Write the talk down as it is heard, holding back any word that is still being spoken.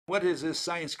what does this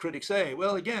science critic say?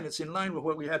 Well, again, it's in line with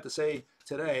what we had to say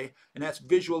today, and that's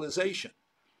visualization.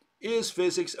 Is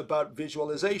physics about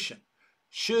visualization?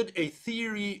 Should a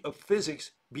theory of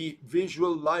physics be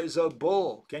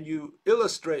visualizable? Can you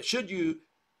illustrate? Should you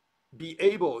be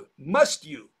able, must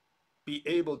you be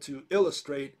able to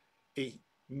illustrate a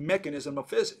mechanism of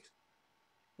physics?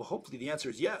 Well, hopefully the answer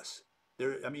is yes.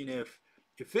 If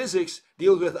physics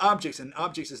deals with objects, and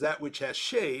objects is that which has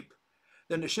shape,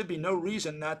 then there should be no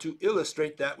reason not to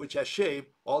illustrate that which has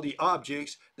shape, all the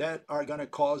objects that are going to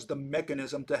cause the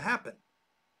mechanism to happen.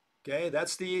 Okay,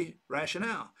 that's the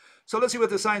rationale. So let's see what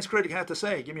the science critic had to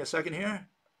say. Give me a second here.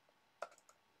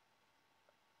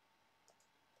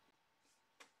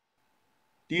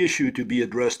 The issue to be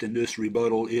addressed in this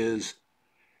rebuttal is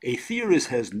a theorist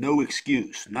has no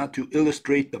excuse not to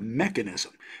illustrate the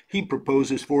mechanism he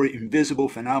proposes for invisible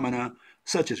phenomena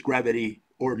such as gravity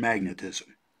or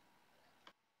magnetism.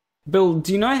 Bill,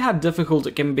 do you know how difficult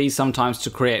it can be sometimes to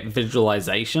create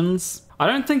visualizations? I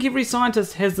don't think every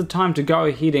scientist has the time to go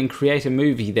ahead and create a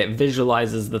movie that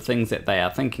visualizes the things that they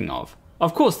are thinking of.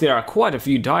 Of course, there are quite a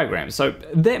few diagrams, so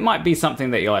that might be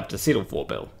something that you'll have to settle for,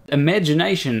 Bill.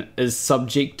 Imagination is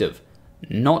subjective,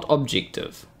 not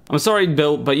objective. I'm sorry,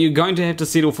 Bill, but you're going to have to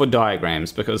settle for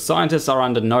diagrams because scientists are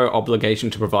under no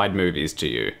obligation to provide movies to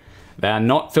you. They are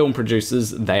not film producers,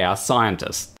 they are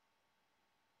scientists.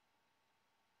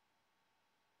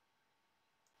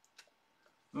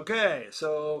 Okay,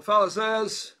 so fellow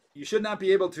says you should not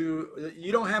be able to,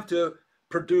 you don't have to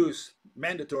produce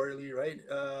mandatorily, right,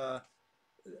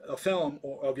 a film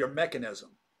of your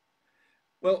mechanism.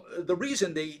 Well, the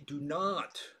reason they do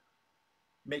not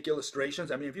make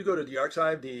illustrations, I mean, if you go to the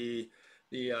archive,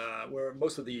 where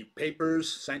most of the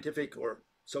papers, scientific or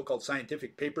so-called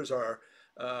scientific papers are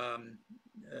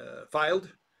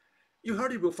filed, you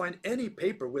hardly will find any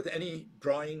paper with any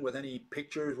drawing, with any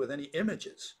pictures, with any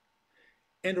images.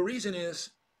 And the reason is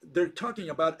they're talking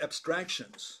about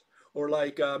abstractions, or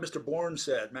like Mr. Born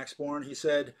said, Max Born, he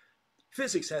said,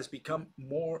 physics has become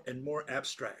more and more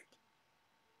abstract.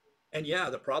 And yeah,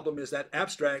 the problem is that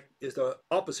abstract is the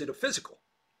opposite of physical.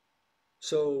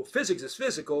 So physics is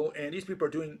physical, and these people are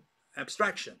doing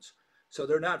abstractions. So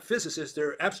they're not physicists,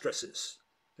 they're abstracists,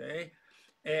 okay?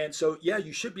 And so, yeah,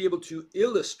 you should be able to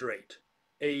illustrate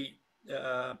a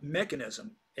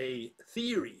mechanism, a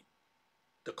theory,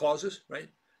 the causes, right?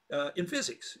 In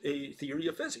physics, a theory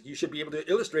of physics. You should be able to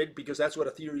illustrate it because that's what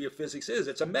a theory of physics is.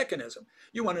 It's a mechanism.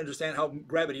 You want to understand how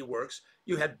gravity works,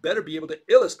 you had better be able to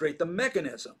illustrate the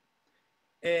mechanism.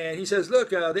 And he says, look,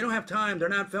 they don't have time. They're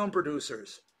not film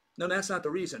producers. No, that's not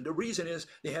the reason. The reason is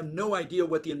they have no idea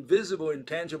what the invisible,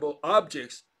 intangible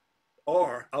objects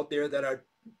are out there that are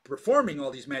performing all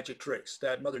these magic tricks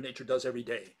that Mother Nature does every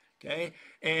day. Okay?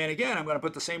 And again, I'm going to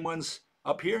put the same ones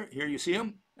up here. Here you see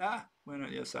them. Went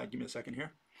on the other side. Give me a second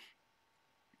here.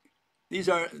 These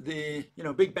are the,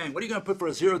 Big Bang. What are you going to put for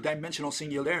a zero-dimensional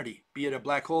singularity, be it a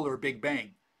black hole or a Big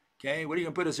Bang? Okay, what are you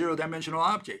going to put a zero-dimensional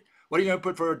object? What are you going to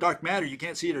put for dark matter? You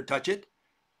can't see it or touch it.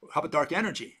 How about dark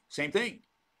energy? Same thing.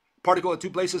 Particle at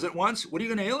two places at once. What are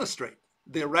you going to illustrate?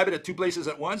 The rabbit at two places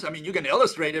at once? I mean, you can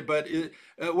illustrate it, but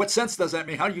what sense does that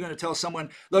make? How are you going to tell someone,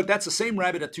 look, that's the same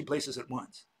rabbit at two places at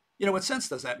once? What sense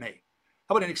does that make?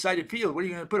 How about an excited field? What are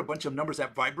you going to put? A bunch of numbers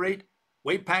that vibrate?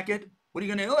 Wave packet? What are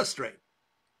you going to illustrate?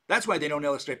 That's why they don't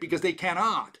illustrate, because they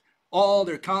cannot. All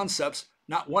their concepts,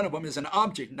 not one of them is an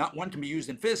object. Not one can be used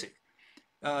in physics.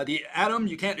 The atom,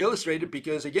 you can't illustrate it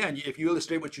because, again, if you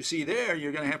illustrate what you see there,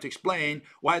 you're going to have to explain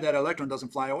why that electron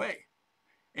doesn't fly away.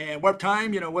 And warp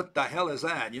time, what the hell is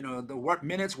that? The warp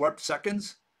minutes, warp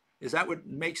seconds? Is that what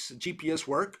makes GPS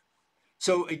work?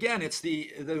 So again, it's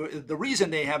the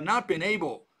reason they have not been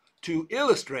able to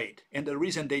illustrate, and the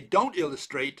reason they don't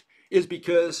illustrate is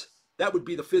because that would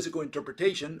be the physical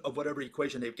interpretation of whatever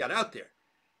equation they've got out there.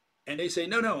 And they say,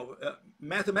 no,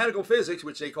 mathematical physics,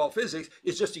 which they call physics,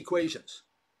 is just equations.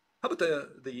 How about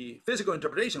the physical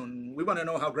interpretation? We want to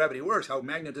know how gravity works, how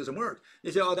magnetism works.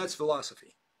 They say, oh, that's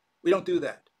philosophy. We don't do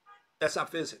that. That's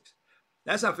not physics.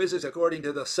 That's not physics according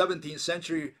to the 17th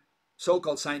century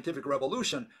so-called scientific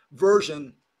revolution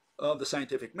version of the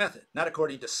scientific method, not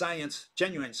according to science,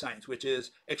 genuine science, which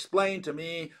is explain to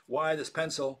me why this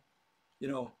pencil,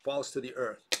 falls to the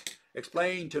earth.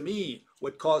 Explain to me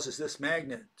what causes this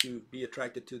magnet to be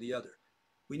attracted to the other.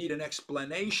 We need an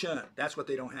explanation. That's what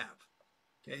they don't have.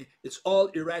 Okay? It's all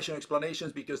irrational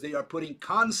explanations because they are putting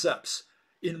concepts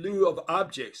in lieu of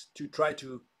objects to try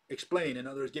to explain. In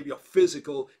other words, give you a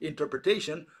physical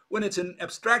interpretation when it's an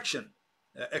abstraction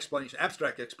explanation,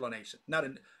 abstract explanation, not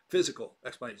a physical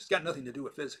explanation. It's got nothing to do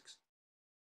with physics.